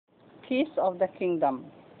Keys of the Kingdom.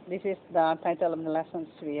 This is the title of the lessons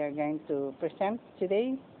we are going to present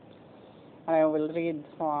today. I will read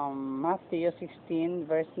from Matthew 16,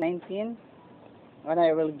 verse 19. And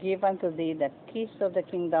I will give unto thee the keys of the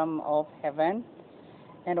kingdom of heaven,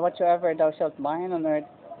 and whatsoever thou shalt bind on earth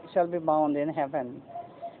shall be bound in heaven,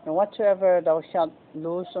 and whatsoever thou shalt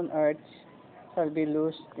loose on earth shall be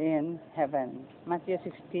loosed in heaven. Matthew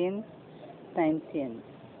 16:19.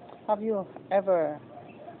 Have you ever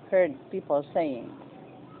heard people saying,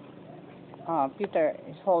 Peter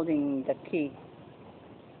is holding the key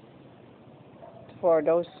for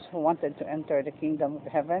those who wanted to enter the kingdom of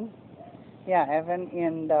heaven? Yeah, even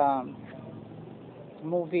in the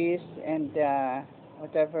movies and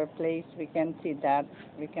whatever place we can see that,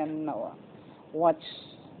 we can watch.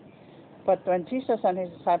 But when Jesus and his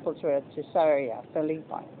disciples were at Caesarea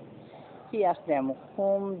Philippi, he asked them,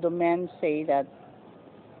 whom do men say that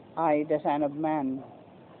I, the Son of Man,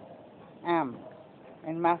 am?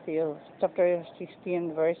 In Matthew chapter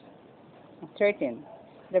 16, verse 13,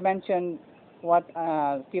 they mentioned what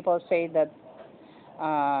people say that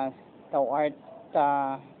thou art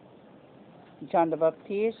John the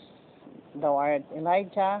Baptist, thou art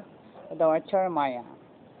Elijah, thou art Jeremiah.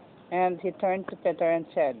 And he turned to Peter and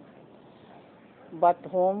said, but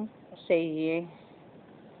whom say ye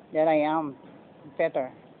that I am,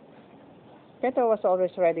 Peter? Peter was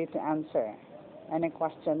always ready to answer any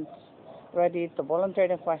questions, ready to volunteer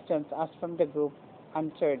the questions asked from the group,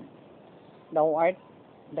 answered, thou art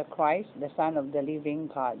the Christ, the Son of the living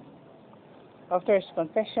God. After his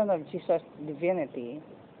confession of Jesus' divinity,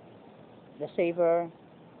 the Savior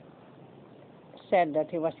said that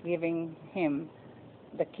he was giving him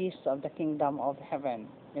the keys of the kingdom of heaven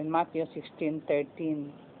in Matthew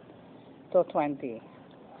 16:13-20.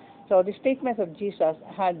 So the statement of Jesus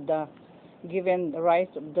had given the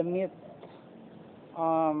rise of the myth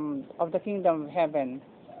of the kingdom of heaven,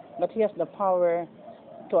 but he has the power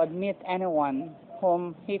to admit anyone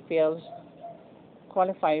whom he feels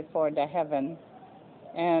qualified for the heaven,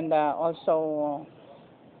 and also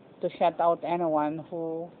to shut out anyone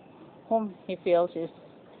whom he feels is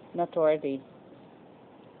not worthy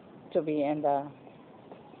to be in the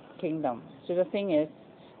kingdom. So the thing is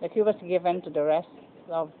that he was given to the rest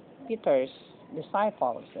of Peter's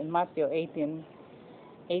disciples in Matthew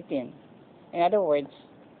 18:18. In other words,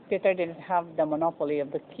 Peter didn't have the monopoly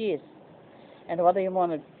of the keys. And what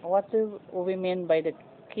do we mean by the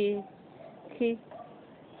key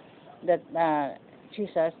that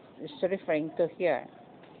Jesus is referring to here?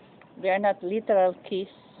 They are not literal keys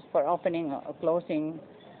for opening or closing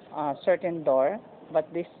a certain door,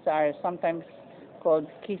 but these are sometimes called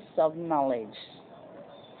keys of knowledge,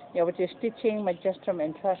 which is teaching magisterium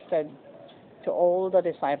entrusted to all the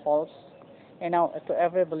disciples and now to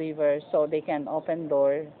every believer, so they can open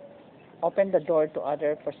the door to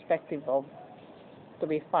other perspective of to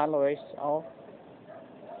be followers of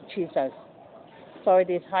Jesus. So it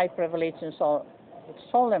is high privilege and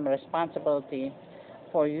solemn responsibility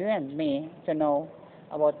for you and me to know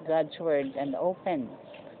about God's word and open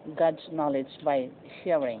God's knowledge by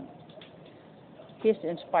sharing his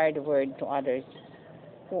inspired word to others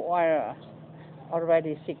who are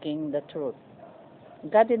already seeking the truth.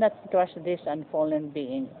 God did not trust this unfallen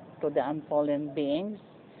being to the unfallen beings,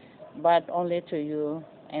 but only to you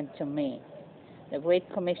and to me. The Great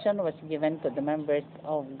Commission was given to the members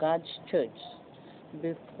of God's church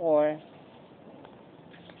before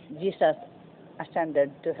Jesus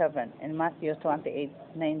ascended to heaven in Matthew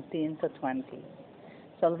 28:19-20.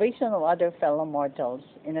 Salvation of other fellow mortals,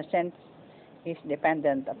 in a sense, is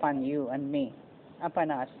dependent upon you and me, upon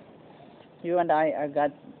us. You and I are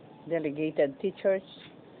God's delegated teachers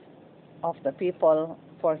of the people,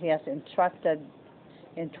 for he has entrusted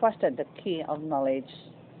the key of knowledge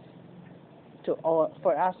to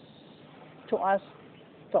us to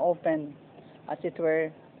open, as it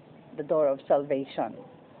were, the door of salvation.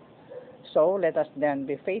 So let us then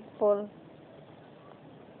be faithful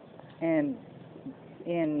and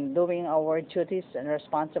in doing our duties and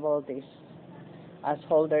responsibilities as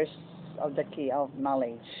holders of the key of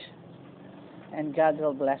knowledge. And God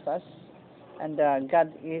will bless us, and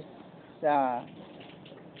God is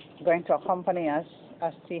going to accompany us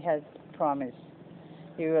as he has promised.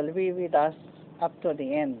 He will be with us up to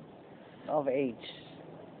the end of age.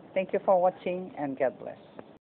 Thank you for watching, and God bless.